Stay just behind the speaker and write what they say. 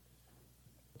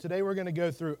Today we're going to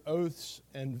go through oaths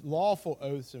and lawful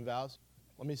oaths and vows.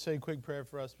 Let me say a quick prayer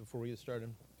for us before we get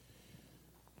started.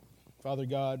 Father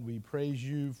God, we praise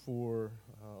you for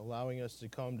allowing us to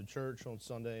come to church on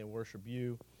Sunday and worship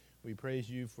you. We praise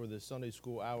you for the Sunday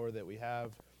school hour that we have.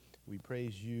 We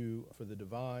praise you for the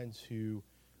divines who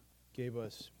gave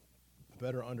us a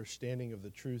better understanding of the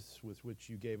truths with which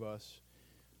you gave us.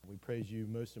 We praise you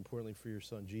most importantly for your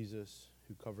son Jesus,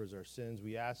 who covers our sins.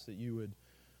 We ask that you would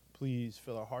please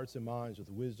fill our hearts and minds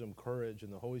with wisdom, courage,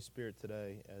 and the Holy Spirit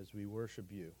today as we worship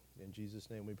you. In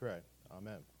Jesus' name we pray.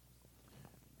 Amen.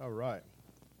 All right.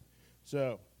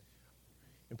 So,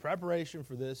 in preparation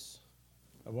for this,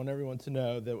 I want everyone to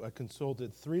know that I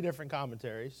consulted 3 different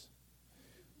commentaries.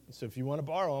 So if you want to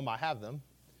borrow them, I have them.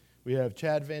 We have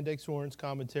Chad Van Dixhoorn's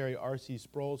commentary, R.C.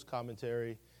 Sproul's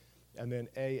commentary, and then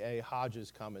A.A. Hodges'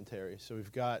 commentary. So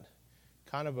we've got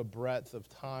kind of a breadth of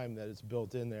time that is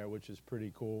built in there, which is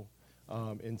pretty cool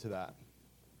into that.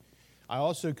 I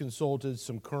also consulted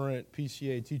some current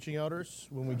PCA teaching elders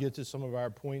when we get to some of our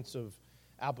points of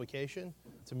application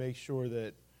to make sure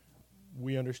that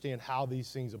we understand how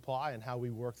these things apply and how we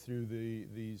work through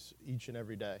these each and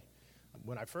every day.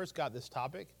 When I first got this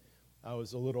topic, I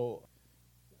was a little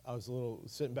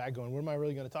sitting back going, what am I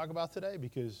really going to talk about today?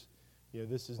 Because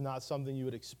this is not something you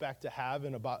would expect to have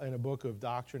in a book of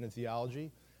doctrine and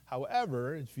theology.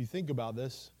 However, if you think about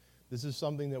this is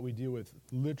something that we deal with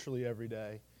literally every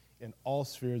day in all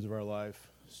spheres of our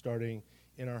life, starting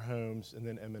in our homes and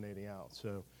then emanating out.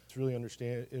 So it's really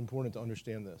important to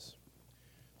understand this.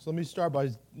 So let me start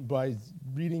by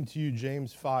reading to you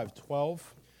James 5:12.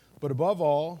 But above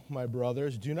all, my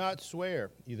brothers, do not swear,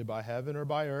 either by heaven or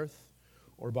by earth,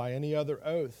 or by any other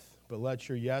oath, but let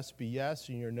your yes be yes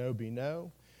and your no be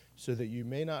no, so that you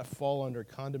may not fall under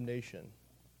condemnation.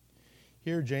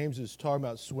 Here James is talking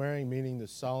about swearing, meaning the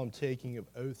solemn taking of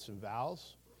oaths and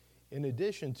vows, in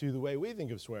addition to the way we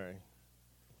think of swearing.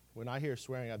 When I hear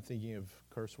swearing, I'm thinking of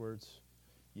curse words,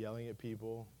 yelling at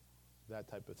people, that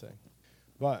type of thing.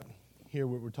 But here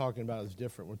what we're talking about is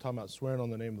different. We're talking about swearing on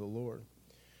the name of the Lord.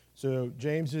 So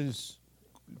James's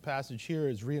passage here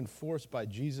is reinforced by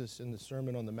Jesus in the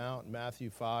Sermon on the Mount, Matthew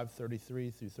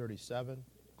 5:33 through 37,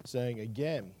 saying,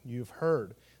 again, you've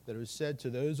heard that it was said to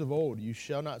those of old, you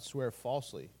shall not swear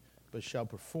falsely, but shall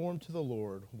perform to the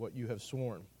Lord what you have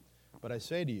sworn. But I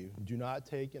say to you, do not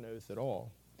take an oath at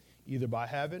all, either by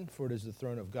heaven, for it is the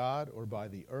throne of God, or by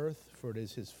the earth, for it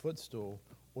is his footstool,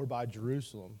 or by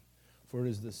Jerusalem, for it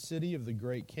is the city of the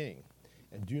great king.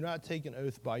 And do not take an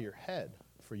oath by your head,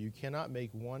 for you cannot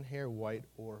make one hair white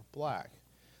or black.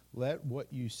 Let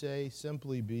what you say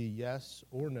simply be yes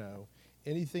or no.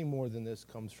 Anything more than this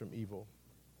comes from evil.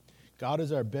 God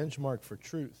is our benchmark for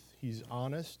truth. He's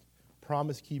honest,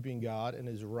 promise-keeping God, and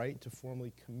is right to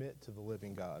formally commit to the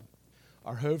living God.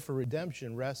 Our hope for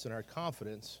redemption rests in our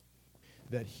confidence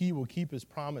that he will keep his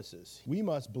promises. We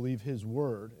must believe his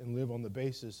word and live on the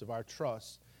basis of our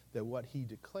trust that what he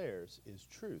declares is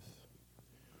truth.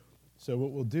 So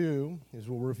what we'll do is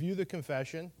we'll review the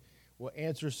confession, we'll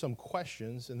answer some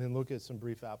questions, and then look at some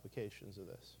brief applications of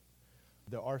this.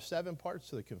 There are 7 parts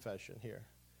to the confession here.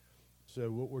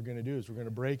 So what we're going to do is we're going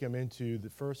to break them into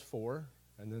the first 4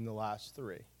 and then the last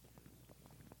 3.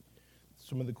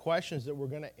 Some of the questions that we're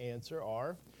going to answer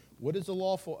are, what is a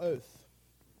lawful oath?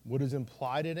 What is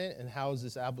implied in it, and how is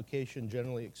this application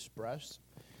generally expressed?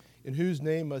 In whose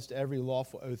name must every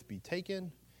lawful oath be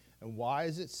taken? And why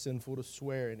is it sinful to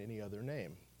swear in any other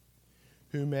name?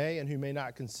 Who may and who may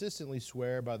not consistently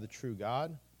swear by the true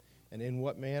God? And in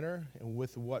what manner and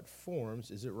with what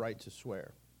forms is it right to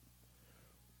swear?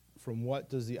 From what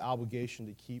does the obligation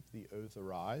to keep the oath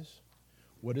arise?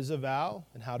 What is a vow,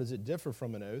 and how does it differ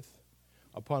from an oath?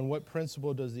 Upon what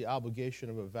principle does the obligation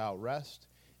of a vow rest,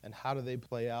 and how do they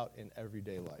play out in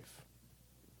everyday life?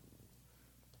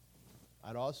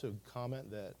 I'd also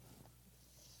comment that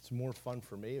it's more fun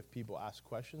for me if people ask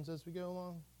questions as we go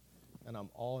along, and I'm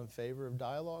all in favor of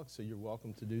dialogue, so you're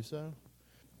welcome to do so.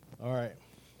 All right,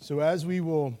 so as we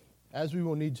will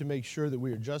need to make sure that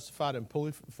we are justified and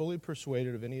fully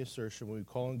persuaded of any assertion when we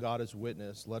call on God as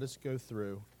witness, let us go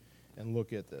through and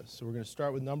look at this. So we're going to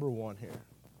start with number 1 here.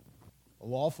 A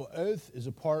lawful oath is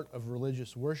a part of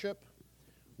religious worship,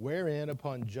 wherein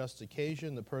upon just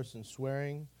occasion the person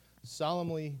swearing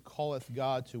solemnly calleth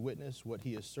God to witness what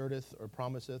he asserteth or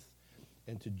promiseth,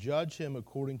 and to judge him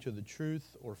according to the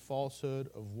truth or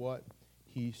falsehood of what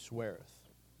he sweareth.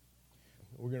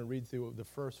 We're going to read through the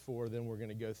first 4, then we're going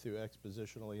to go through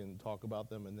expositionally and talk about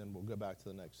them, and then we'll go back to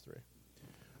the next 3.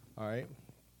 All right?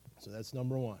 So that's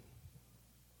number 1.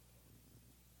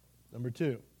 Number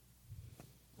 2.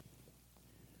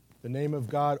 The name of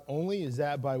God only is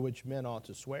that by which men ought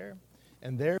to swear,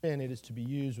 and therein it is to be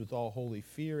used with all holy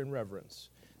fear and reverence.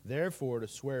 Therefore, to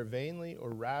swear vainly or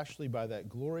rashly by that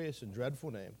glorious and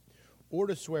dreadful name, or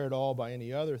to swear at all by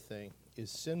any other thing,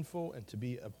 is sinful and to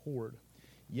be abhorred.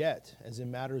 Yet, as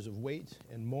in matters of weight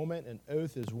and moment, an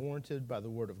oath is warranted by the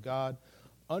word of God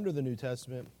under the New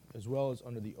Testament as well as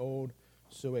under the Old,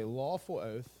 so a lawful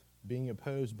oath, being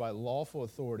opposed by lawful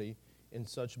authority in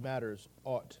such matters,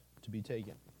 ought to be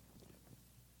taken.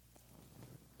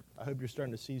 I hope you're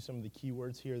starting to see some of the key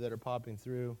words here that are popping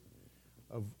through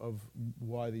of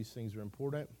why these things are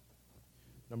important.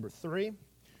 Number 3,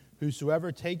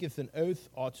 whosoever taketh an oath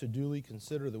ought to duly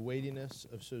consider the weightiness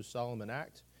of so solemn an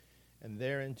act, and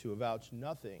therein to avouch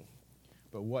nothing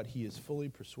but what he is fully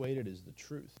persuaded is the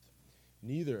truth.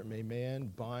 Neither may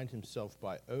man bind himself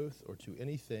by oath or to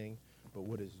anything but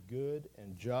what is good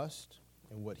and just,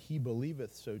 and what he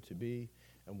believeth so to be,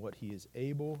 and what he is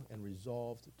able and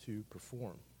resolved to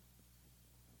perform.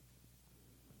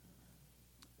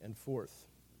 And fourth,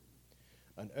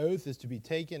 an oath is to be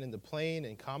taken in the plain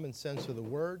and common sense of the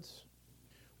words,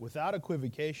 without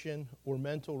equivocation or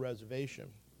mental reservation.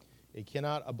 It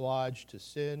cannot oblige to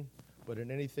sin, but in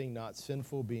anything not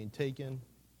sinful being taken,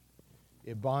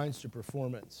 it binds to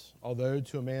performance, although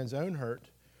to a man's own hurt,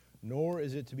 nor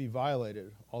is it to be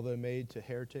violated, although made to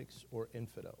heretics or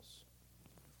infidels.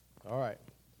 All right.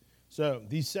 So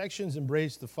these sections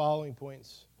embrace the following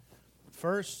points.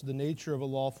 First, the nature of a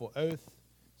lawful oath.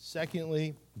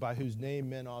 Secondly, by whose name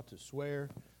men ought to swear.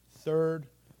 Third,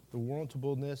 the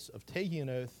warrantableness of taking an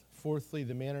oath. Fourthly,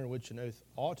 the manner in which an oath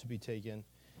ought to be taken.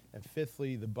 And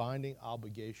fifthly, the binding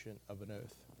obligation of an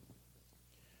oath.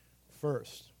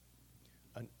 First,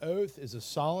 an oath is a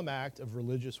solemn act of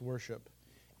religious worship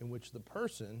in which the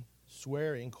person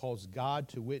swearing calls God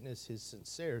to witness his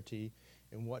sincerity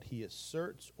in what he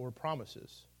asserts or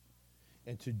promises,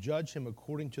 and to judge him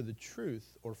according to the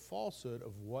truth or falsehood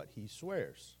of what he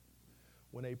swears.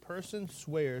 When a person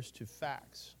swears to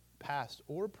facts, past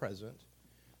or present,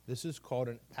 this is called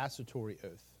an accessory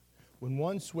oath. When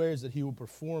one swears that he will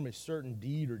perform a certain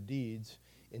deed or deeds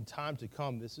in time to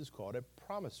come, this is called a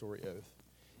promissory oath.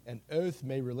 An oath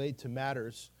may relate to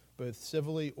matters both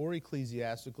civilly or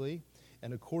ecclesiastically,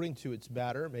 and according to its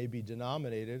matter may be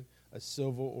denominated a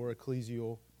civil or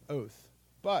ecclesial oath.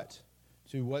 But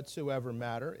to whatsoever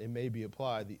matter it may be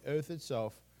applied, the oath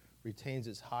itself retains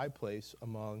its high place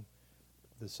among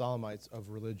the solemnities of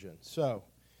religion. So,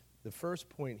 the first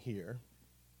point here,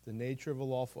 the nature of a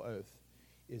lawful oath,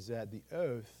 is that the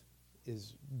oath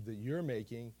is that you're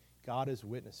making, God is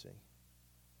witnessing.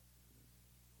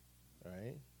 All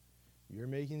right? You're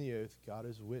making the oath, God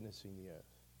is witnessing the oath.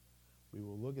 We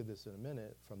will look at this in a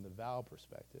minute from the vow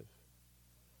perspective.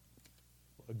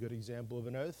 A good example of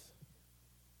an oath,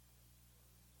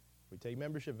 we take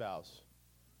membership vows,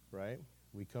 right?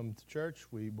 We come to church,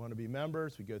 we want to be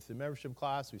members, we go through the membership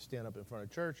class, we stand up in front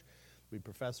of church, we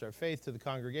profess our faith to the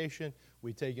congregation,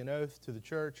 we take an oath to the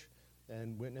church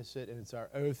and witness it, and it's our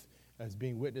oath as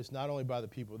being witnessed not only by the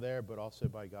people there, but also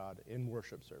by God in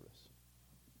worship service.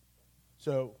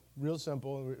 So, real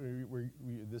simple,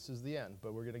 this is the end,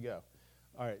 but we're going to go.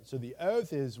 All right, so the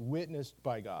oath is witnessed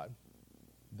by God.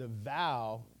 The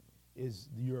vow is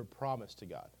your promise to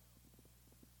God.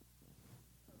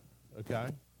 Okay?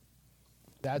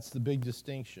 That's the big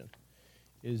distinction,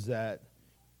 is that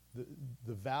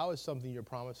the vow is something you're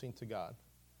promising to God,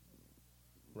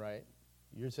 right?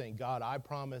 You're saying, God, I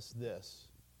promise this.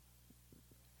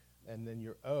 And then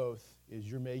your oath is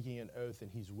you're making an oath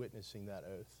and he's witnessing that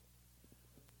oath.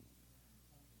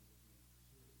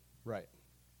 Right.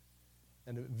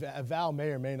 And a vow may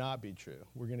or may not be true.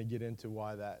 We're going to get into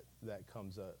why that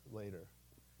comes up later.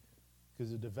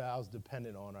 Because the vow is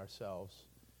dependent on ourselves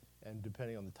and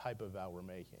depending on the type of vow we're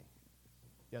making.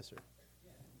 Yes, sir?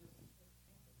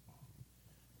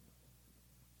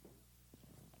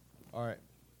 All right.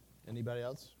 Anybody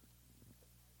else?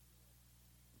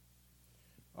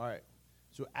 All right.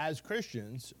 So as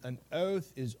Christians, an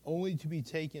oath is only to be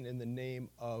taken in the name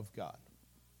of God.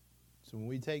 So when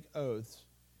we take oaths,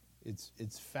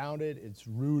 it's founded, it's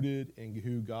rooted in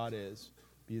who God is,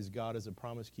 because God is a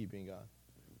promise-keeping God.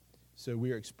 So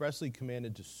we are expressly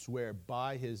commanded to swear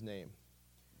by his name.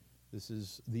 This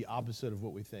is the opposite of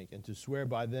what we think. And to swear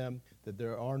by them that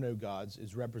there are no gods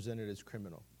is represented as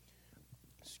criminal.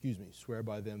 Swear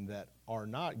by them that are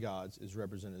not gods is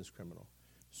represented as criminal.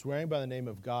 Swearing by the name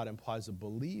of God implies a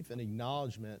belief and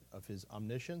acknowledgement of his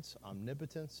omniscience,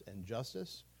 omnipotence, and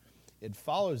justice. It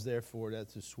follows, therefore, that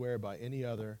to swear by any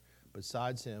other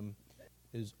besides him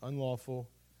is unlawful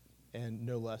and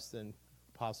no less than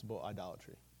possible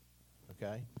idolatry.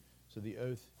 Okay? So the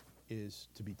oath is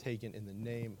to be taken in the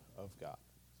name of God.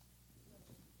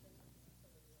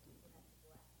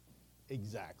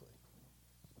 Exactly.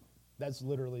 That's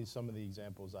literally some of the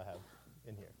examples I have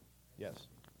in here. Yes.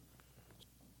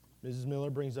 Mrs. Miller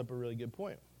brings up a really good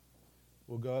point.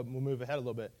 We'll move ahead a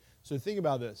little bit. So think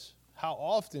about this. How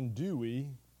often do we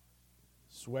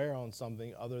swear on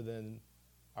something other than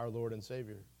our Lord and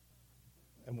Savior?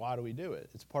 And why do we do it?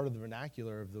 It's part of the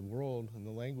vernacular of the world and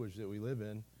the language that we live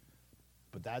in,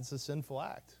 but that's a sinful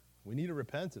act. We need to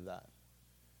repent of that.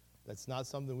 That's not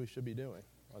something we should be doing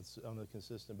on a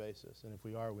consistent basis. And if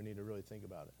we are, we need to really think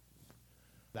about it.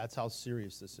 That's how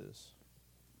serious this is.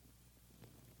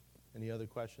 Any other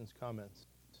questions, comments?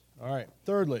 All right.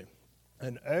 Thirdly,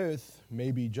 an oath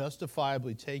may be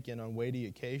justifiably taken on weighty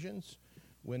occasions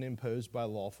when imposed by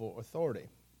lawful authority.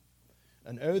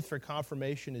 An oath for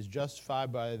confirmation is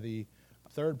justified by the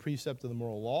third precept of the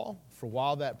moral law, for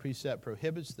while that precept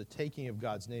prohibits the taking of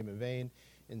God's name in vain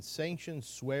and sanctions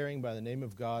swearing by the name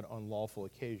of God on lawful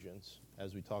occasions,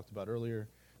 as we talked about earlier,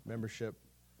 membership,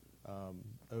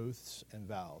 oaths, and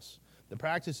vows. The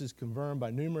practice is confirmed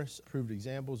by numerous proved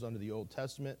examples under the Old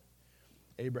Testament.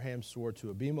 Abraham swore to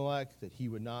Abimelech that he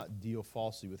would not deal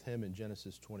falsely with him in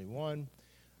Genesis 21.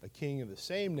 A king of the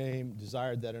same name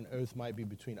desired that an oath might be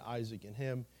between Isaac and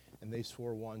him, and they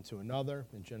swore one to another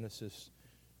in Genesis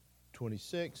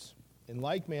 26. In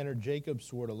like manner, Jacob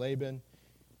swore to Laban,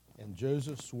 and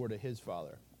Joseph swore to his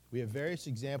father. We have various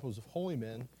examples of holy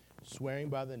men swearing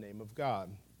by the name of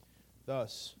God.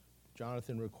 Thus,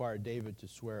 Jonathan required David to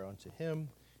swear unto him,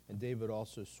 and David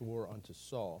also swore unto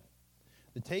Saul.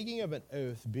 The taking of an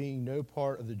oath being no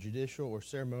part of the judicial or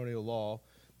ceremonial law,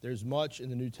 there's much in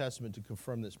the New Testament to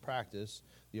confirm this practice.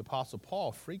 The Apostle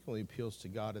Paul frequently appeals to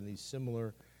God in these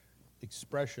similar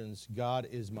expressions, God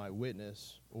is my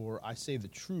witness, or I say the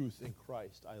truth in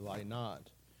Christ, I lie not.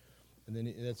 And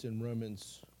then that's in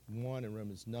Romans 1 and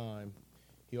Romans 9.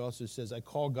 He also says, I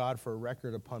call God for a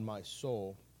record upon my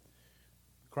soul.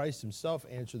 Christ himself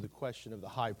answered the question of the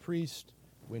high priest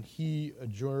when he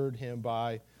adjured him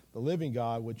by the living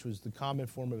God, which was the common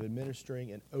form of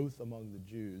administering an oath among the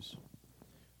Jews.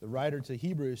 The writer to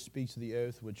Hebrews speaks of the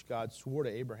oath which God swore to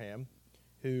Abraham,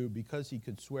 who, because he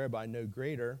could swear by no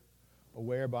greater,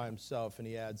 aware by himself, and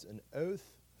he adds, an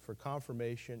oath for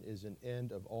confirmation is an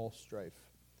end of all strife,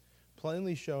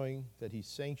 plainly showing that he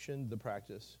sanctioned the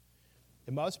practice.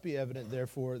 It must be evident,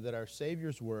 therefore, that our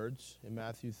Savior's words in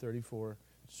Matthew 34,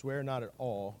 swear not at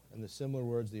all, and the similar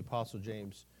words of the Apostle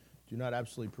James do not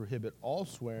absolutely prohibit all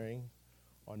swearing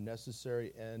on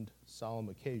necessary and solemn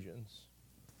occasions,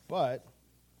 but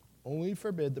only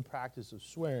forbid the practice of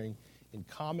swearing in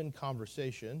common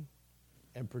conversation,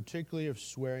 and particularly of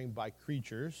swearing by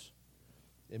creatures.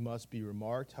 It must be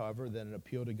remarked, however, that an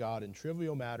appeal to God in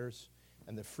trivial matters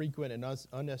and the frequent and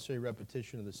unnecessary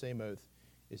repetition of the same oath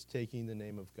is taking the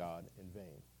name of God in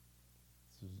vain.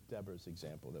 This is Deborah's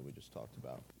example that we just talked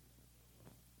about.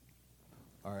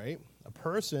 All right. A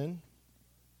person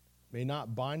may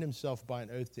not bind himself by an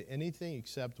oath to anything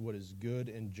except what is good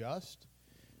and just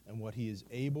and what he is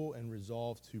able and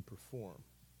resolved to perform.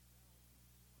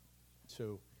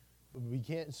 So we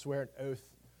can't swear an oath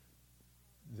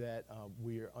that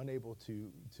we are unable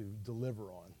to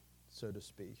deliver on, so to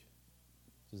speak.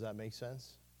 Does that make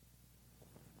sense?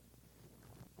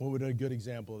 What would a good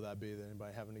example of that be? Does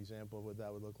anybody have an example of what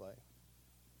that would look like?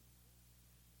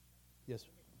 Yes?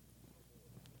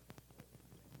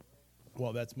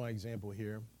 Well, that's my example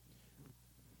here.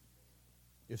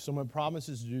 If someone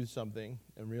promises to do something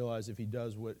and realize if he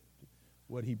does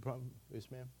what he promised, yes,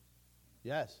 ma'am?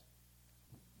 Yes.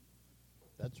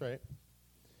 That's right.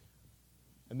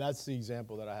 And that's the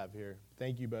example that I have here.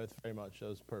 Thank you both very much. That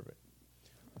was perfect.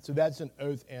 So that's an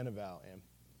oath and a vow, Ann.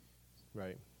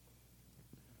 Right.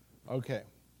 Okay.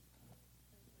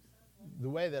 The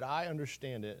way that I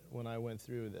understand it when I went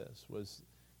through this was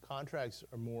contracts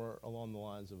are more along the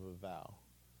lines of a vow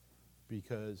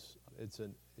because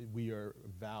we are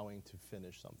vowing to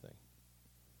finish something.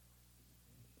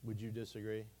 Would you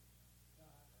disagree?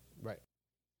 Right.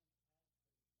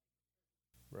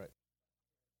 Right.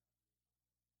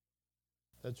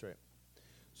 That's right.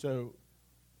 So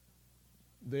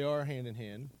they are hand in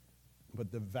hand,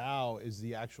 but the vow is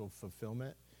the actual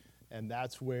fulfillment, and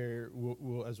that's where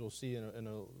we'll as we'll see in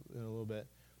a little bit,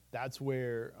 that's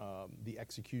where the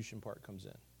execution part comes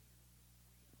in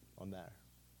on that.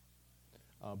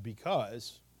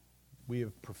 Because we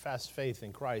have professed faith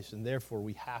in Christ, and therefore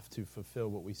we have to fulfill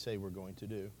what we say we're going to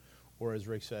do. Or as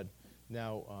Rick said,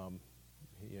 now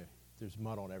there's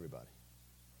mud on everybody,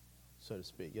 so to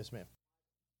speak. Yes, ma'am.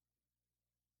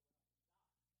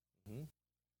 Mm-hmm.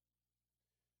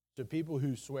 So people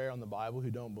who swear on the Bible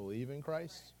who don't believe in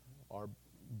Christ,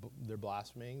 they're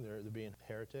blaspheming, they're being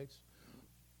heretics.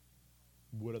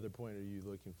 What other point are you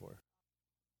looking for?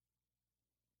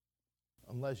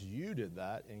 Unless you did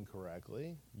that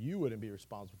incorrectly, you wouldn't be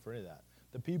responsible for any of that.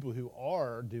 The people who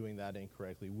are doing that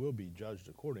incorrectly will be judged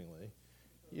accordingly.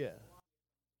 Yeah.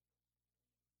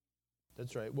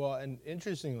 That's right. Well, and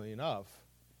interestingly enough,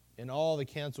 in all the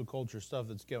cancel culture stuff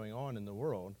that's going on in the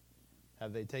world,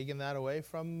 have they taken that away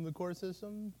from the court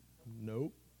system?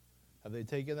 Nope. Have they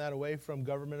taken that away from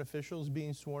government officials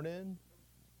being sworn in?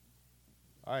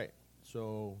 All right.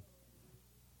 So,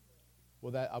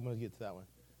 well, I'm going to get to that one.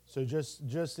 So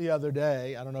just the other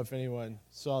day, I don't know if anyone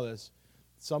saw this,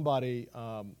 somebody,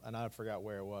 and I forgot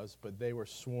where it was, but they were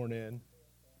sworn in.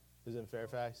 Is it in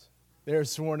Fairfax? They were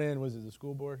sworn in, was it the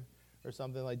school board or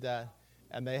something like that?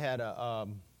 And they had a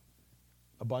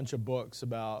bunch of books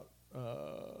about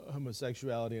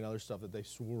homosexuality and other stuff that they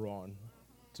swore on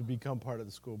to become part of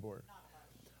the school board.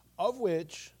 Of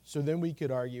which, so then we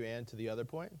could argue, and to the other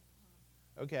point,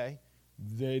 okay,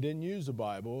 they didn't use the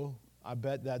Bible. I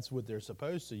bet that's what they're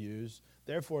supposed to use.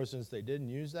 Therefore, since they didn't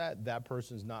use that, that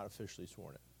person's not officially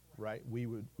sworn in, right?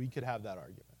 We could have that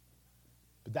argument.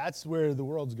 But that's where the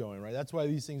world's going, right? That's why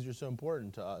these things are so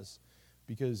important to us,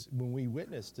 because when we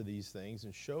witness to these things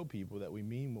and show people that we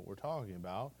mean what we're talking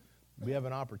about, we have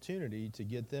an opportunity to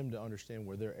get them to understand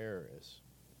where their error is.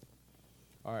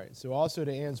 All right, so also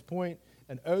to Ann's point,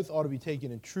 an oath ought to be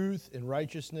taken in truth, in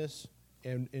righteousness,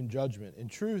 and in judgment. In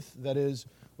truth, that is,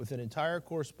 with an entire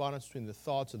correspondence between the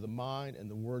thoughts of the mind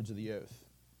and the words of the oath.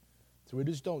 So we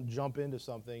just don't jump into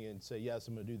something and say, yes,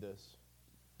 I'm going to do this.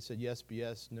 I said yes, be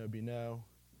yes, no, be no.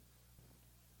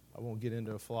 I won't get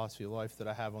into a philosophy of life that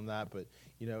I have on that, but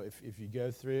if you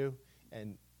go through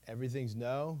and everything's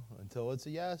no until it's a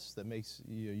yes, that makes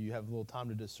you have a little time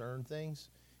to discern things,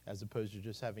 as opposed to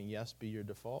just having yes be your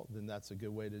default, then that's a good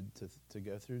way to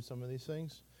go through some of these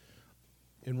things.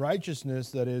 In righteousness,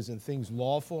 that is, in things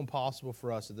lawful and possible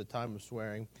for us at the time of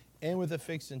swearing, and with a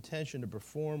fixed intention to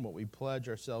perform what we pledge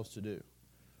ourselves to do.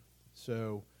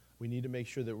 So we need to make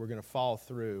sure that we're going to follow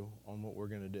through on what we're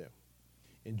going to do.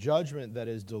 In judgment, that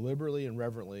is, deliberately and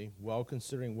reverently, well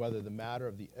considering whether the matter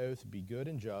of the oath be good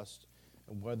and just,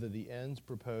 and whether the ends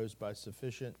proposed be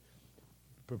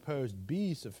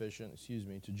sufficient,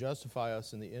 to justify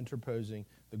us in the interposing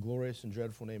the glorious and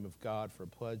dreadful name of God for a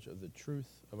pledge of the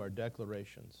truth of our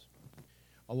declarations.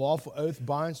 A lawful oath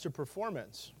binds to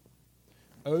performance.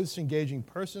 Oaths engaging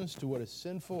persons to what is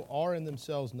sinful are in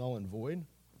themselves null and void.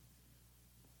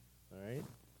 All right?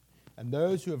 And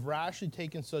those who have rashly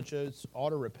taken such oaths ought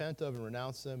to repent of and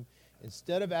renounce them,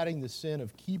 instead of adding the sin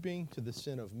of keeping to the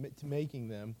sin of making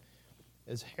them,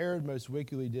 as Herod most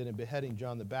wickedly did in beheading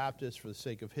John the Baptist for the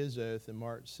sake of his oath. In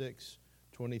Mark 6,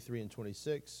 23 and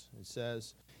 26, it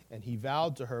says, "And he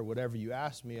vowed to her, whatever you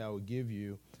ask me, I will give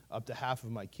you up to half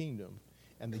of my kingdom.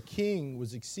 And the king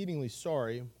was exceedingly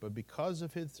sorry, but because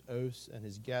of his oaths and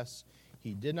his guests,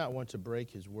 he did not want to break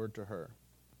his word to her."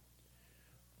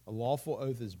 A lawful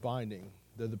oath is binding,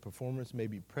 though the performance may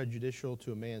be prejudicial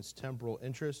to a man's temporal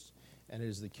interests, and it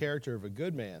is the character of a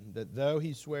good man, that though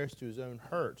he swears to his own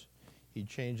hurt, he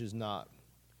changes not.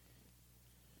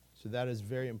 So that is a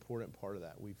very important part of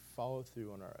that. We follow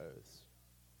through on our oaths.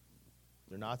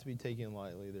 They're not to be taken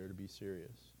lightly. They're to be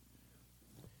serious.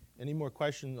 Any more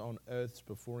questions on oaths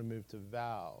before we move to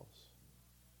vows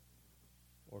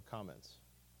or comments?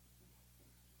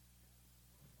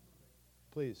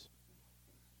 Please.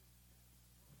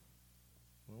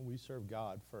 Well, we serve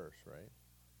God first, right?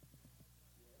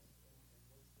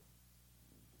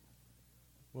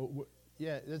 Well,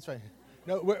 yeah, that's right.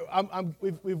 No,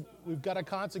 we've got a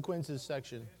consequences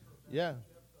section. Yeah.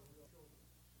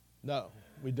 No,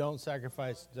 we don't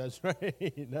sacrifice. That's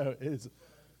right. No,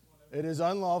 it is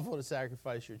unlawful to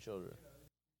sacrifice your children.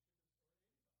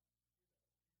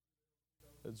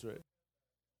 That's right.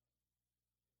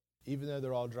 Even though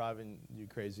they're all driving you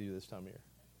crazy this time of year.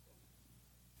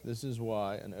 This is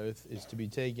why an oath is to be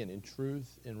taken in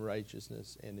truth, in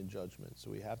righteousness, and in judgment.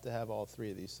 So we have to have all three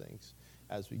of these things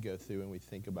as we go through and we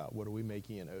think about what are we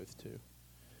making an oath to.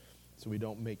 So we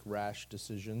don't make rash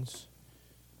decisions,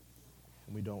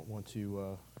 and we don't want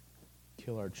to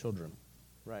kill our children.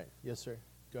 Right. Yes, sir.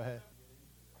 Go ahead.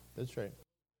 That's right.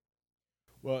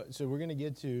 Well, so we're going to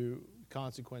get to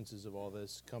consequences of all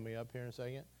this coming up here in a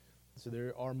second. So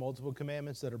there are multiple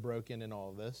commandments that are broken in all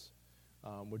of this,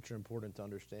 which are important to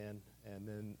understand. And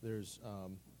then there's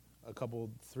a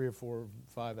couple, 3 or 4,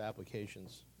 5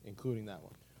 applications, including that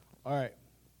one. All right.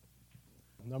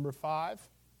 Number 5,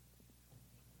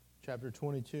 chapter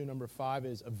 22, number 5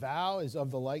 is, a vow is of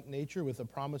the like nature with a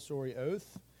promissory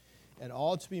oath. and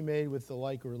all to be made with the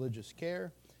like religious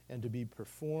care, and to be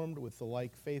performed with the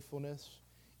like faithfulness.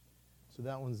 So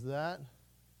that one's that.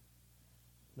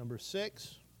 Number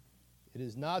 6, it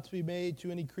is not to be made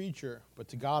to any creature, but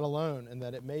to God alone, and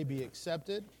that it may be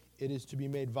accepted. It is to be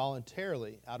made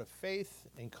voluntarily, out of faith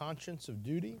and conscience of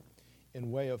duty,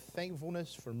 in way of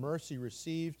thankfulness for mercy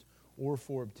received, or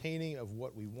for obtaining of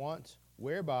what we want,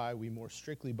 whereby we more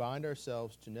strictly bind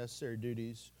ourselves to necessary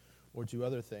duties, or to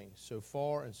other things, so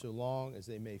far and so long as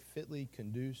they may fitly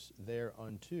conduce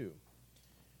thereunto.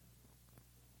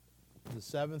 The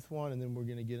 7th one, and then we're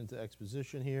going to get into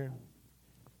exposition here.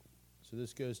 So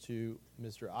this goes to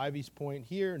Mr. Ivy's point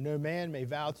here. No man may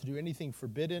vow to do anything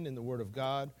forbidden in the word of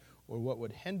God, or what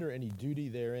would hinder any duty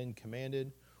therein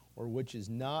commanded, or which is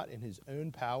not in his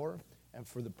own power, and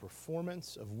for the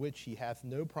performance of which he hath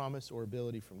no promise or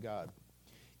ability from God.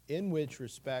 In which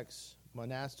respects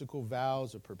monastical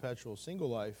vows of perpetual single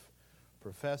life,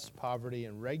 professed poverty,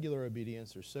 and regular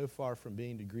obedience are so far from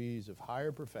being degrees of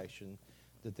higher perfection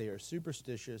that they are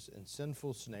superstitious and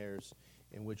sinful snares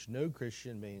in which no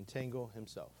Christian may entangle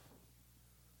himself.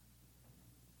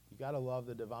 You got to love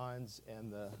the divines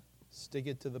and the stick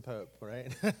it to the Pope,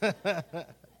 right?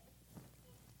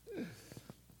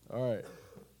 All right.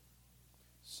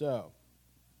 So,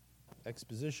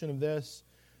 exposition of this.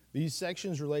 These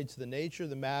sections relate to the nature,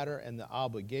 the matter, and the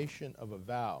obligation of a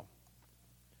vow.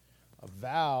 A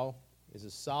vow is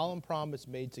a solemn promise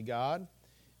made to God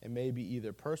and may be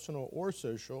either personal or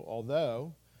social,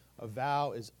 although a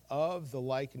vow is of the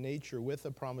like nature with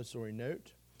a promissory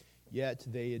note, yet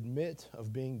they admit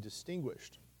of being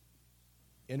distinguished.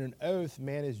 In an oath,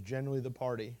 man is generally the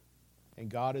party, and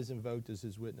God is invoked as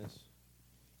his witness.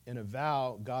 In a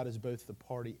vow, God is both the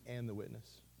party and the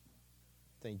witness.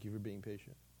 Thank you for being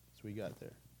patient. That's what we got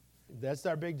there. That's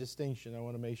our big distinction. I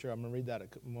want to make sure. I'm going to read that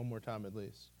one more time at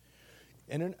least.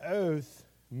 In an oath,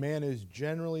 man is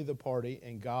generally the party,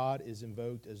 and God is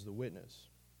invoked as the witness.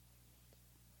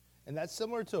 And that's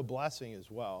similar to a blessing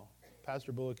as well.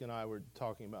 Pastor Bullock and I were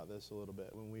talking about this a little bit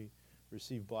when we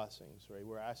receive blessings, right?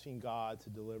 We're asking God to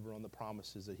deliver on the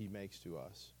promises that he makes to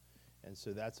us. And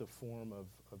so that's a form of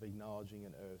acknowledging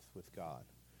an oath with God.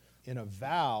 In a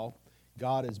vow,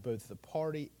 God is both the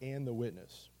party and the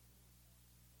witness.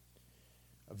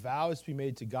 A vow is to be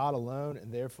made to God alone,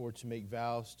 and therefore to make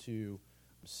vows to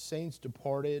saints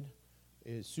departed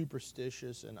is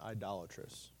superstitious and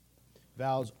idolatrous.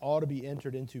 Vows ought to be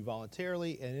entered into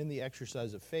voluntarily and in the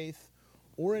exercise of faith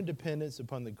or in dependence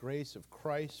upon the grace of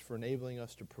Christ for enabling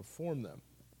us to perform them.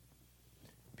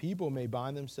 People may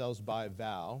bind themselves by a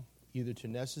vow, either to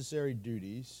necessary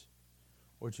duties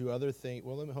or to other things.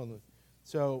 Well, let me hold on.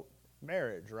 So,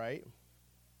 marriage, right?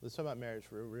 Let's talk about marriage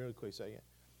for a really quick second.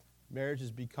 Marriage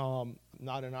has become,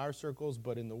 not in our circles,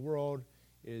 but in the world,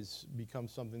 is become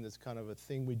something that's kind of a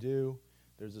thing we do.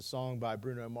 There's a song by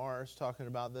Bruno Mars talking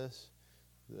about this.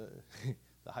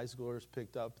 The high schoolers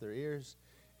picked up their ears.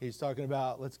 He's talking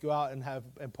about, let's go out and have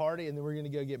a party, and then we're going to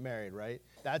go get married, right?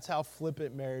 That's how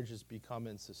flippant marriage has become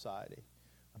in society.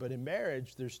 But in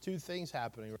marriage, there's two things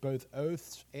happening, both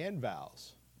oaths and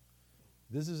vows.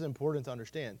 This is important to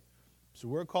understand. So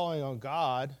we're calling on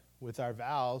God with our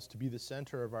vows to be the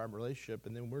center of our relationship,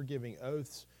 and then we're giving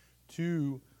oaths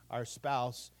to our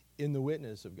spouse in the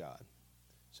witness of God.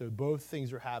 So both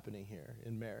things are happening here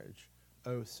in marriage,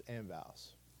 oaths and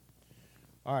vows.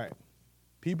 All right.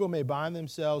 People may bind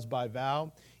themselves by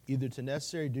vow either to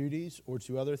necessary duties or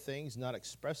to other things not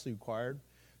expressly required,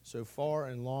 so far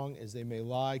and long as they may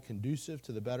lie conducive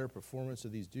to the better performance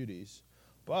of these duties.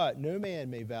 But no man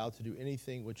may vow to do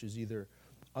anything which is either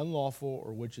unlawful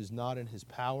or which is not in his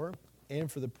power,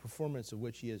 and for the performance of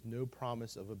which he has no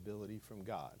promise of ability from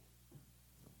God.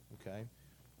 Okay?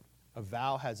 A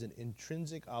vow has an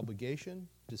intrinsic obligation,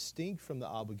 distinct from the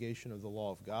obligation of the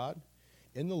law of God.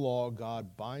 In the law,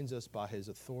 God binds us by his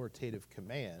authoritative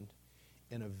command.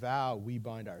 In a vow, we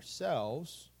bind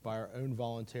ourselves by our own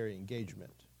voluntary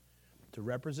engagement. To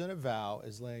represent a vow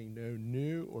is laying no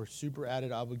new or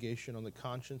superadded obligation on the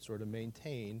conscience, or to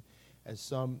maintain, as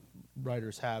some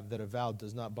writers have, that a vow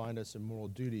does not bind us in moral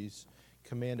duties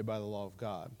commanded by the law of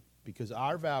God, because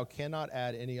our vow cannot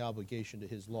add any obligation to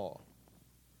his law.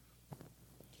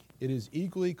 It is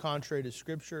equally contrary to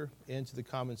Scripture and to the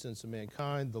common sense of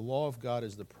mankind. The law of God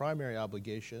is the primary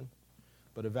obligation,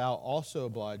 but a vow also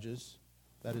obliges,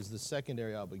 that is the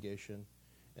secondary obligation,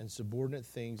 and subordinate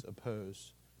things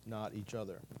oppose not each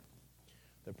other.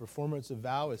 The performance of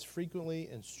vow is frequently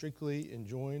and strictly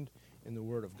enjoined in the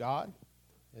Word of God,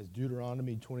 as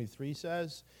Deuteronomy 23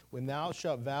 says, "When thou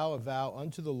shalt vow a vow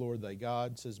unto the Lord thy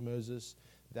God, says Moses,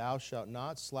 thou shalt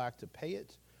not slack to pay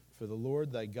it, for the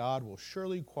Lord thy God will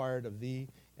surely require it of thee,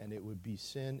 and it would be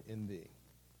sin in thee.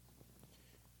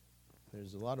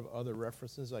 There's a lot of other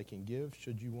references I can give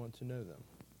should you want to know them.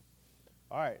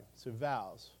 All right, so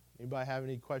vows. Anybody have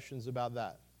any questions about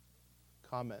that?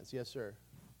 Comments? Yes, sir.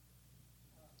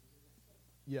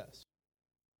 Yes.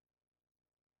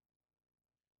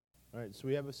 All right, so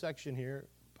we have a section here,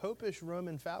 Popish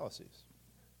Roman fallacies.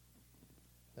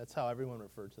 That's how everyone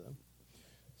referred to them.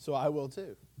 So I will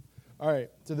too. All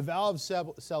right, so the vow of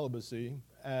celibacy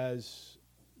as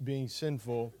being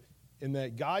sinful, in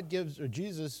that God gives, or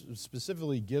Jesus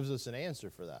specifically gives us an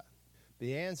answer for that.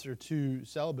 The answer to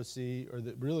celibacy, or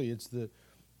that really it's the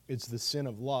sin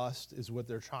of lust, is what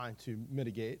they're trying to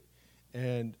mitigate.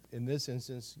 And in this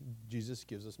instance, Jesus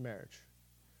gives us marriage.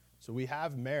 So we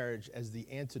have marriage as the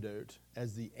antidote,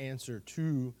 as the answer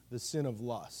to the sin of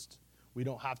lust. We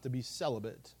don't have to be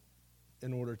celibate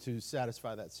in order to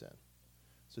satisfy that sin.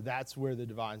 So that's where the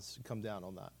divines come down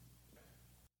on that.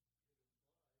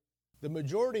 The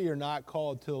majority are not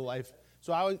called to the life.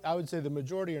 So I would say the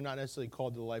majority are not necessarily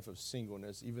called to the life of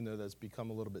singleness, even though that's become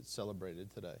a little bit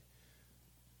celebrated today.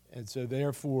 And so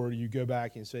therefore, you go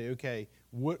back and say, okay,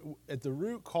 what at the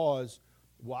root cause,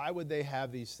 why would they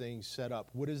have these things set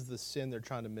up? What is the sin they're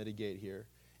trying to mitigate here?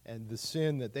 And the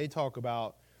sin that they talk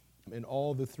about in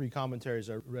all the three commentaries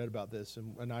I read about this,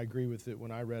 and I agree with it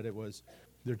when I read it, was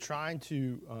they're trying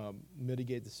to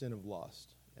mitigate the sin of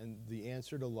lust. And the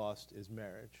answer to lust is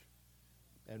marriage.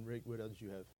 And Rick, what else do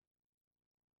you have?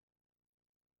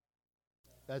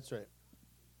 That's right.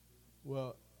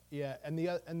 Well, yeah, and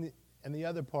the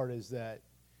other part is that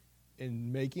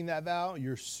in making that vow,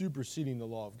 you're superseding the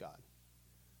law of God.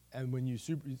 And when you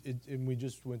and we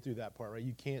just went through that part, right?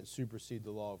 You can't supersede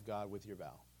the law of God with your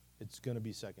vow. It's going to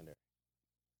be secondary.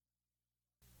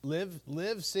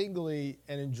 Live singly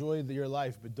and enjoy your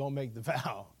life, but don't make the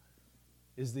vow,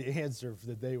 is the answer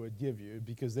that they would give you,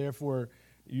 because therefore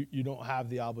you don't have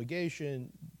the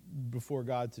obligation before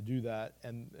God to do that,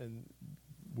 and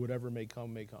whatever may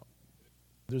come, may come.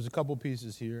 There's a couple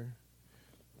pieces here.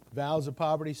 Vows of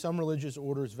poverty. Some religious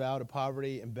orders vow to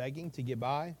poverty and begging to get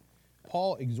by.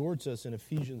 Paul exhorts us in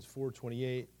Ephesians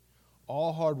 4:28,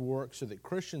 all hard work so that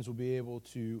Christians will be able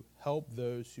to help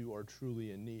those who are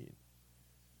truly in need.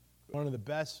 One of the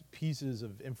best pieces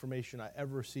of information I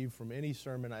ever received from any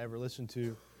sermon I ever listened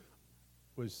to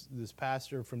was this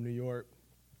pastor from New York.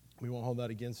 We won't hold that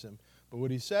against him. But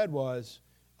what he said was,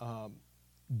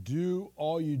 do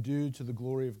all you do to the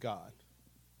glory of God.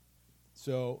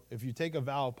 So if you take a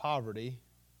vow of poverty,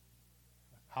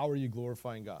 how are you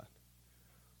glorifying God?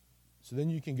 So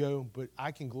then you can go, but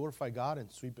I can glorify God in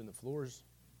sweeping the floors.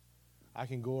 I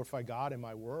can glorify God in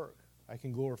my work. I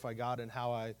can glorify God in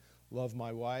how I love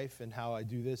my wife and how I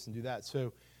do this and do that.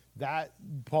 So that,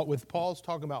 with Paul's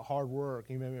talking about hard work,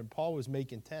 you remember Paul was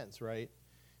making tents, right?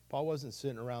 Paul wasn't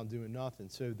sitting around doing nothing.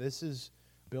 So this is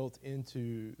built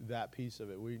into that piece of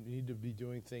it. We need to be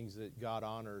doing things that God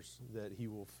honors, that he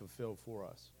will fulfill for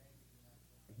us.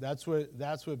 That's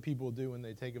what people do when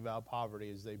they take a vow of poverty,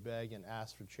 is they beg and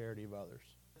ask for charity of others.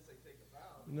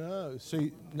 No,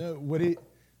 see, no.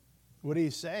 What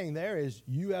he's saying there is,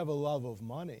 you have a love of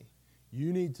money.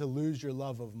 You need to lose your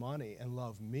love of money and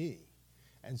love me.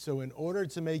 And so in order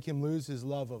to make him lose his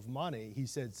love of money, he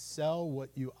said, sell what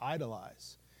you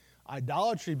idolize.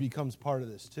 Idolatry becomes part of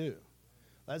this too.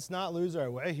 Let's not lose our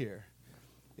way here.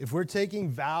 If we're taking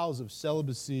vows of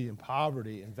celibacy and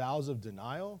poverty and vows of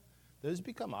denial, those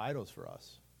become idols for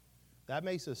us. That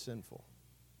makes us sinful.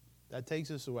 That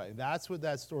takes us away. That's what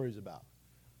that story's about.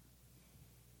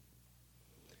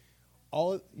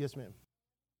 Yes, ma'am.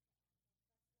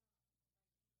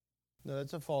 No,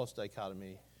 that's a false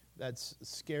dichotomy. That's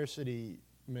scarcity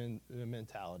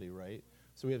mentality, right?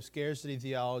 So we have scarcity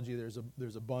theology.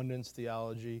 There's abundance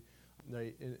theology.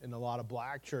 In a lot of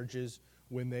black churches,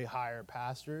 when they hire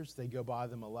pastors, they go buy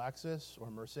them a Lexus or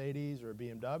a Mercedes or a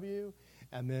BMW,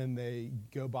 and then they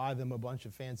go buy them a bunch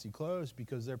of fancy clothes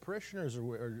because their parishioners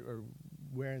are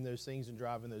wearing those things and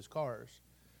driving those cars.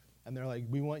 And they're like,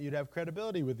 we want you to have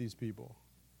credibility with these people.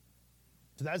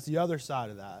 So that's the other side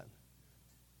of that.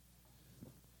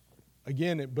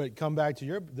 Again, but come back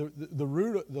to the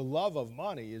root. The love of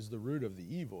money is the root of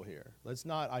the evil here. Let's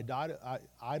not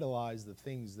idolize the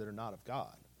things that are not of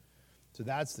God. So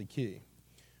that's the key.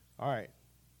 All right.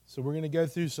 So we're going to go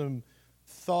through some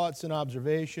thoughts and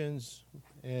observations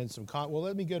and some.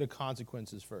 Let me go to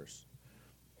consequences first.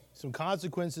 Some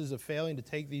consequences of failing to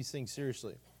take these things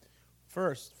seriously.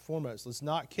 First, foremost, let's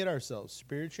not kid ourselves.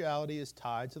 Spirituality is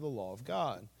tied to the law of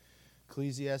God.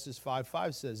 Ecclesiastes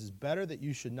 5:5 says, it's better that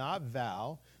you should not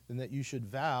vow than that you should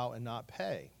vow and not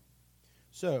pay.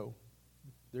 So,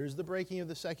 There's the breaking of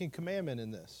the second commandment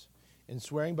in this. And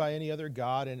swearing by any other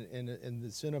god and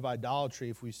the sin of idolatry,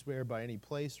 if we swear by any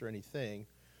place or anything,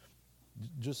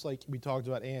 just like we talked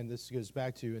about, and this goes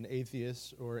back to an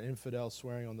atheist or an infidel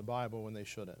swearing on the Bible when they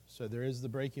shouldn't. So there is the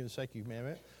breaking of the second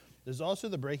commandment. There's also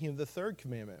the breaking of the third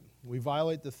commandment. We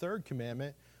violate the third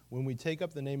commandment when we take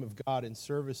up the name of God in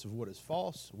service of what is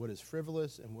false, what is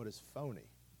frivolous, and what is phony.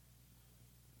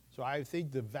 So I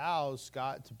think the vows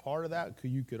got to part of that.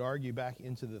 You could argue back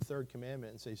into the third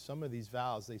commandment and say some of these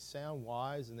vows, they sound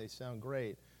wise and they sound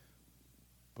great,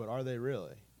 but are they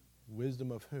really? Wisdom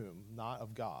of whom? Not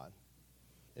of God.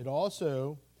 It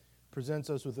also presents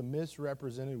us with a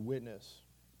misrepresented witness.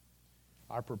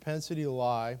 Our propensity to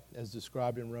lie, as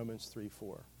described in Romans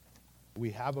 3:4.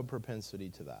 We have a propensity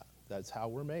to that. That's how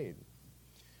we're made.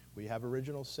 We have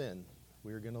original sin.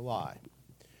 We're going to lie.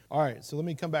 All right, so let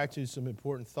me come back to some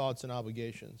important thoughts and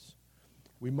obligations.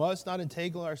 We must not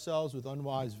entangle ourselves with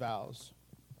unwise vows.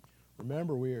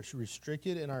 Remember, we are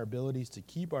restricted in our abilities to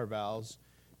keep our vows.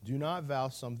 Do not vow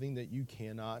something that you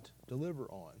cannot deliver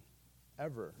on,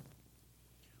 ever.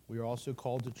 We are also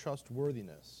called to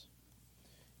trustworthiness.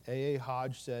 A.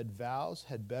 Hodge said, vows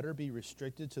had better be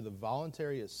restricted to the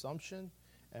voluntary assumption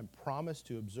and promise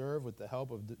to observe with the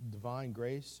help of divine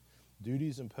grace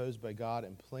duties imposed by God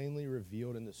and plainly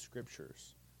revealed in the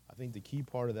Scriptures. I think the key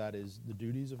part of that is the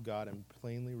duties of God and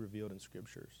plainly revealed in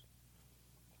Scriptures.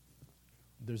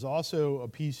 There's also a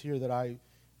piece here that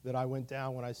I went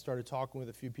down when I started talking with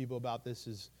a few people about this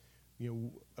is,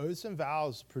 oaths and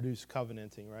vows produce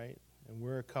covenanting, right? And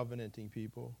we're a covenanting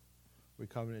people. We're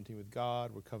covenanting with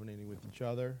God. We're covenanting with each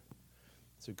other.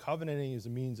 So covenanting is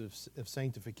a means of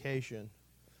sanctification.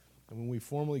 And when we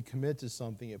formally commit to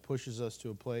something, it pushes us to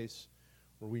a place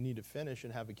where we need to finish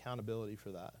and have accountability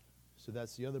for that. So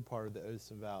that's the other part of the oaths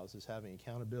and vows, is having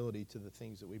accountability to the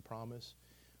things that we promise,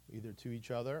 either to each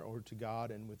other or to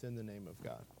God and within the name of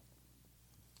God.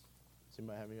 Does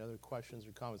anybody have any other questions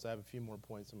or comments? I have a few more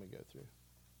points I'm going to go through.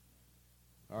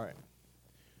 All right.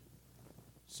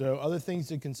 So other things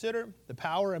to consider, the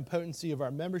power and potency of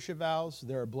our membership vows.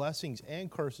 There are blessings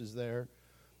and curses there.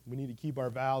 We need to keep our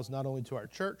vows not only to our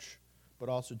church, but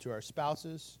also to our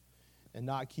spouses. And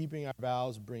not keeping our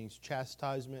vows brings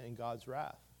chastisement and God's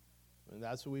wrath. And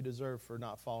that's what we deserve for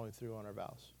not following through on our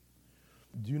vows.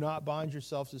 Do not bind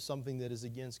yourself to something that is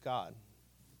against God.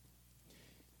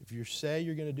 If you say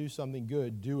you're going to do something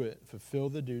good, do it. Fulfill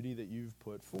the duty that you've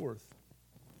put forth.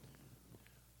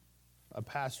 A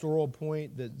pastoral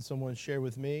point that someone shared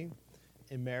with me,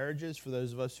 in marriages, for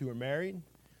those of us who are married,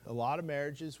 a lot of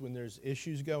marriages, when there's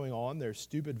issues going on, there's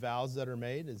stupid vows that are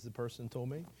made, as the person told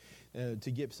me,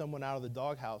 to get someone out of the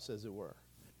doghouse, as it were.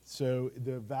 So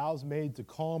the vows made to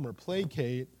calm or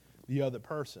placate the other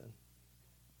person.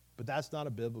 But that's not a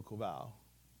biblical vow.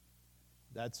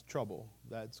 That's trouble.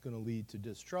 That's going to lead to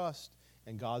distrust,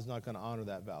 and God's not going to honor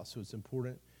that vow. So it's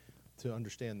important to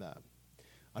understand that.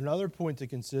 Another point to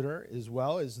consider as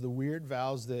well is the weird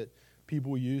vows that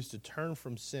people use to turn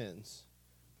from sins.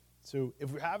 So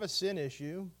if we have a sin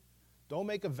issue, don't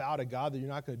make a vow to God that you're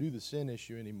not going to do the sin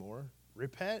issue anymore.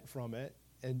 Repent from it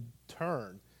and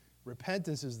turn.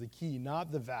 Repentance is the key,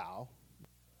 not the vow.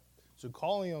 So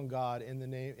calling on God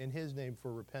in His name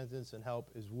for repentance and help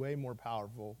is way more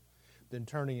powerful than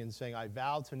turning and saying, I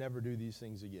vow to never do these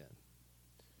things again.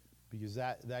 Because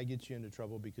that gets you into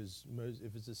trouble, because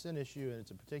if it's a sin issue and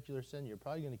it's a particular sin, you're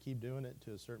probably going to keep doing it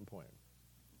to a certain point.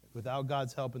 Without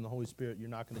God's help and the Holy Spirit, you're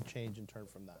not going to change and turn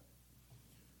from that.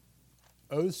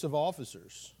 Oaths of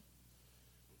officers.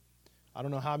 I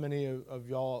don't know how many of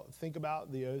y'all think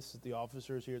about the oaths that the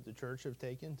officers here at the church have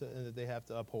taken and that they have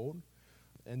to uphold.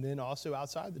 And then also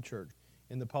outside the church,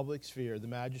 in the public sphere, the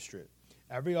magistrate.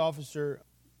 Every officer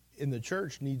in the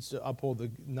church needs to uphold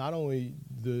not only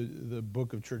the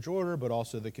book of church order, but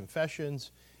also the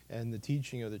confessions and the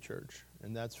teaching of the church.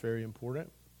 And that's very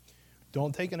important.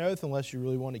 Don't take an oath unless you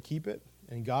really want to keep it.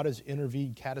 And God has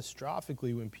intervened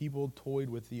catastrophically when people toyed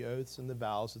with the oaths and the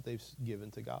vows that they've given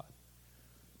to God.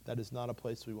 That is not a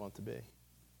place we want to be.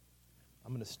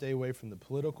 I'm going to stay away from the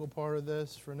political part of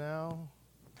this for now.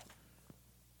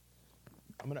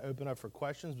 I'm going to open up for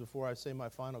questions before I say my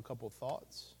final couple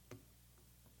thoughts.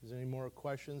 Is there any more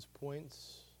questions,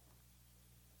 points?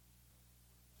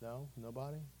 No?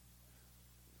 Nobody?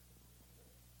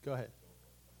 Go ahead.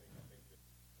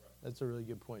 That's a really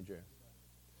good point, Jared.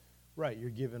 Right, you're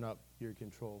giving up your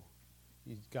control.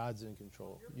 God's in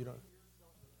control. You don't.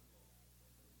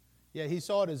 Yeah, he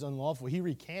saw it as unlawful. He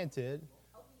recanted.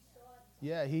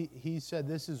 Yeah, he said,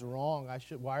 this is wrong.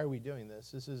 Why are we doing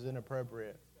this? This is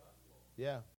inappropriate.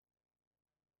 Yeah.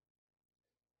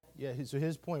 Yeah, so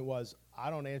his point was,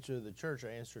 I don't answer to the church, I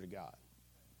answer to God.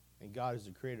 And God is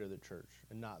the creator of the church,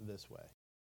 and not this way.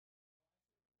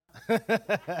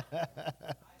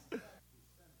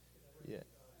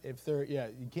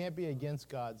 You can't be against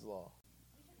God's law.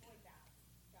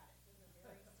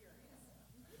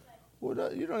 Well, no,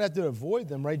 you don't have to avoid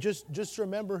them, right? Just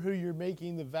remember who you're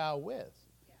making the vow with.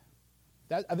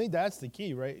 I think that's the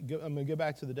key, right? I'm going to go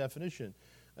back to the definition.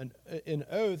 In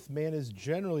oath, man is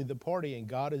generally the party, and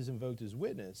God is invoked as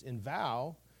witness. In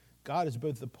vow, God is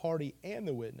both the party and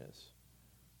the witness.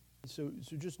 So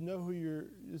just know who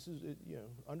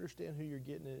understand who you're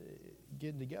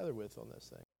getting together with on this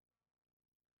thing.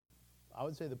 I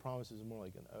would say the promise is more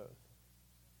like an oath.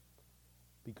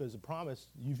 Because the promise,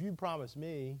 if you promise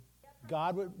me,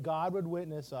 God would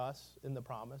witness us in the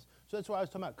promise. So that's why I was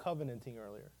talking about covenanting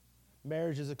earlier.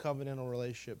 Marriage is a covenantal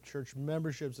relationship. Church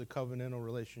membership is a covenantal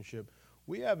relationship.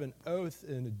 We have an oath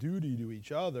and a duty to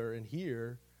each other in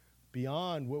here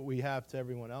beyond what we have to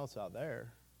everyone else out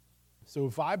there. So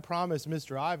if I promise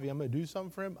Mr. Ivy I'm going to do something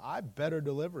for him, I better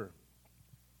deliver.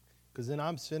 Because then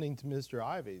I'm sinning to Mr.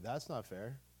 Ivy. That's not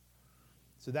fair.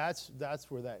 So that's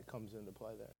where that comes into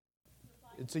play there.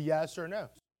 It's a yes or no,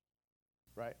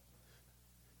 right?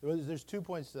 There's 2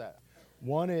 points to that.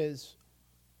 One is,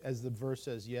 as the verse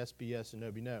says, yes be yes and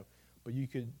no be no. But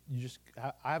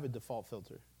I have a default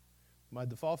filter. My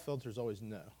default filter is always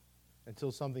no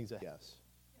until something's a yes.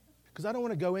 Because I don't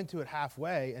want to go into it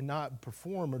halfway and not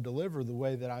perform or deliver the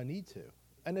way that I need to.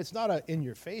 And it's not a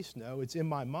in-your-face no. It's in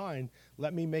my mind.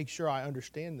 Let me make sure I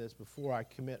understand this before I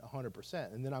commit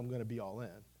 100%, and then I'm going to be all in.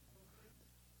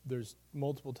 There's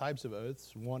multiple types of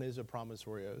oaths. One is a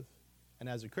promissory oath. And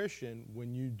as a Christian,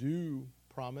 when you do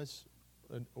promise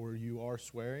or you are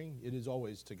swearing, it is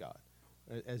always to God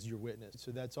as your witness.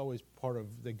 So that's always part of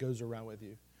that goes around with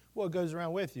you. Well, it goes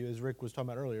around with you, as Rick was talking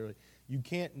about earlier. You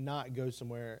can't not go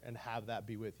somewhere and have that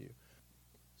be with you.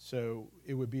 So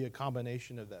it would be a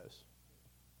combination of those.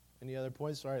 Any other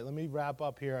points? All right, let me wrap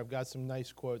up here. I've got some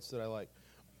nice quotes that I like.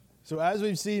 So as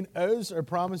we've seen, oaths are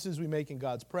promises we make in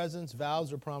God's presence.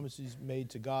 Vows are promises made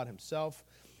to God himself.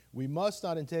 We must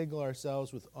not entangle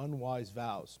ourselves with unwise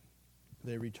vows.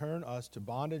 They return us to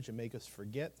bondage and make us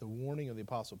forget the warning of the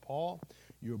Apostle Paul.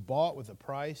 You are bought with a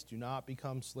price. Do not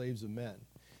become slaves of men.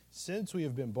 Since we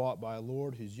have been bought by a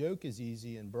Lord whose yoke is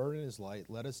easy and burden is light,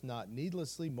 let us not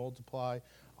needlessly multiply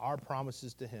our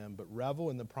promises to him, but revel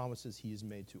in the promises he has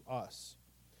made to us.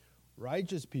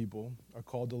 Righteous people are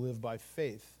called to live by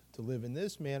faith. To live in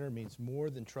this manner means more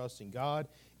than trusting God.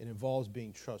 It involves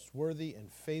being trustworthy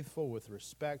and faithful with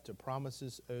respect to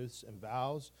promises, oaths, and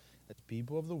vows. As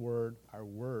people of the word, our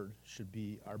word should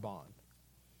be our bond.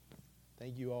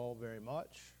 Thank you all very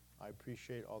much. I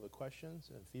appreciate all the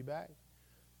questions and feedback.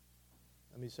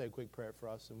 Let me say a quick prayer for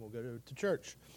us, and we'll go to church.